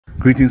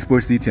Greetings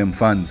Sports DTM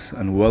fans,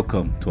 and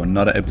welcome to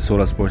another episode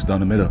of Sports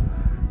Down the Middle,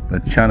 the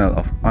channel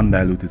of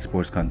undiluted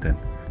sports content.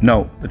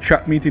 Now, the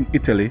track meet in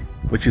Italy,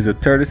 which is the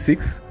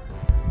 36th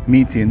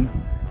meeting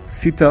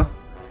Città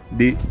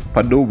di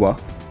Padova,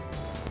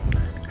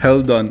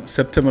 held on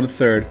September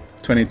 3rd,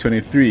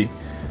 2023.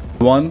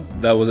 One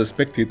that was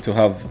expected to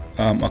have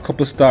a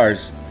couple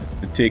stars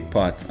to take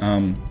part.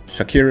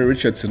 Sha'Carri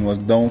Richardson was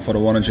down for the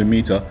 100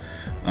 meter,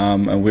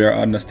 and we are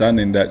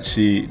understanding that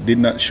she did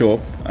not show up.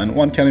 And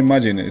one can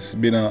imagine it's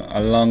been a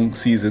long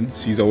season.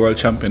 She's a world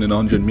champion in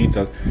 100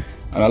 meters,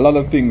 and a lot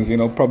of things,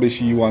 probably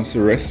she wants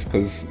to rest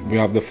because we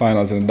have the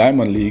finals in the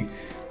Diamond League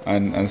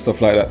and stuff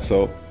like that.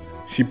 So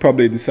she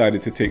probably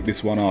decided to take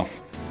this one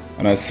off.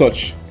 And as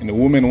such, in the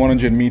women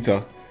 100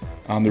 meter,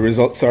 the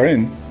results are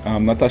in.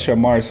 Natasha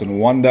Morrison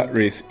won that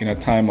race in a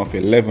time of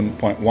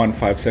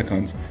 11.15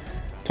 seconds.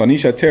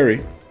 Tanisha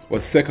Terry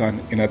was second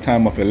in a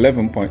time of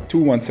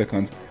 11.21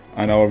 seconds.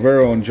 And our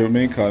very own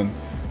Jamaican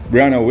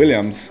Brianna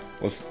Williams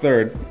was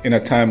third in a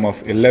time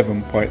of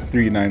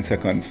 11.39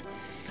 seconds.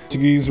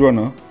 Portuguese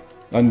runner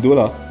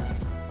Landola,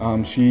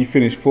 she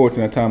finished fourth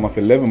in a time of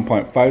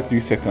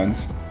 11.53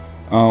 seconds.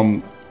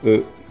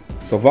 The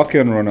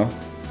Slovakian runner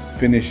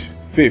finished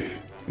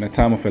fifth in a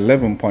time of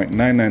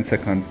 11.99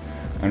 seconds.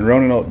 And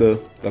rounding out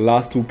the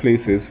last two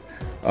places,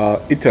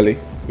 Italy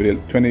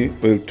with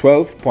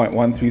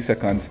 12.13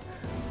 seconds,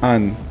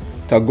 and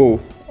Togo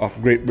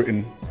of Great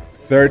Britain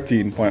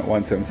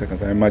 13.17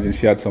 seconds. I imagine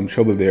she had some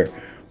trouble there.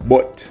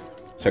 But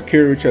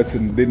Sha'Carri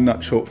Richardson did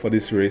not show up for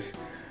this race,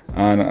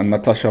 and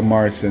Natasha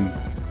Morrison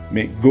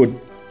made good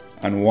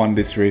and won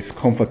this race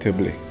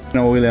comfortably.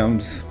 Now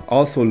Williams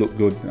also looked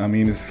good. I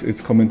mean,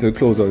 it's coming to the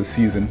close of the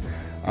season.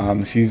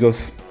 She's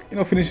just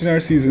finishing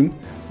her season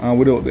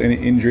without any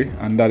injury,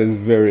 and that is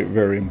very,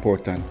 very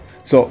important.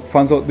 So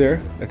fans out there,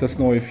 let us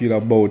know how you feel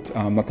about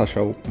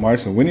Natasha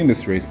Morrison winning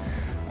this race,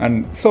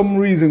 and some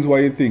reasons why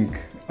you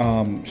think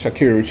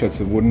Sha'Carri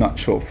Richardson would not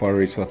show up for a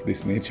race of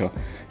this nature.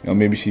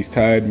 Maybe she's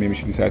tired, maybe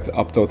she decided to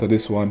opt out of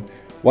this one.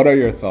 What are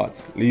your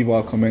thoughts? Leave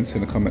all comments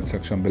in the comment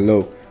section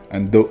below,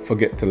 and don't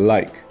forget to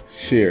like,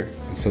 share,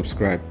 and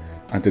subscribe,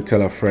 and to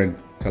tell a friend,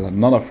 tell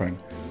another friend,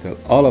 tell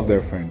all of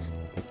their friends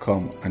to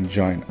come and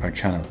join our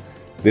channel.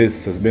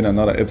 This has been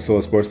another episode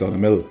of Sports Down the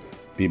Middle.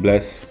 Be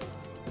blessed.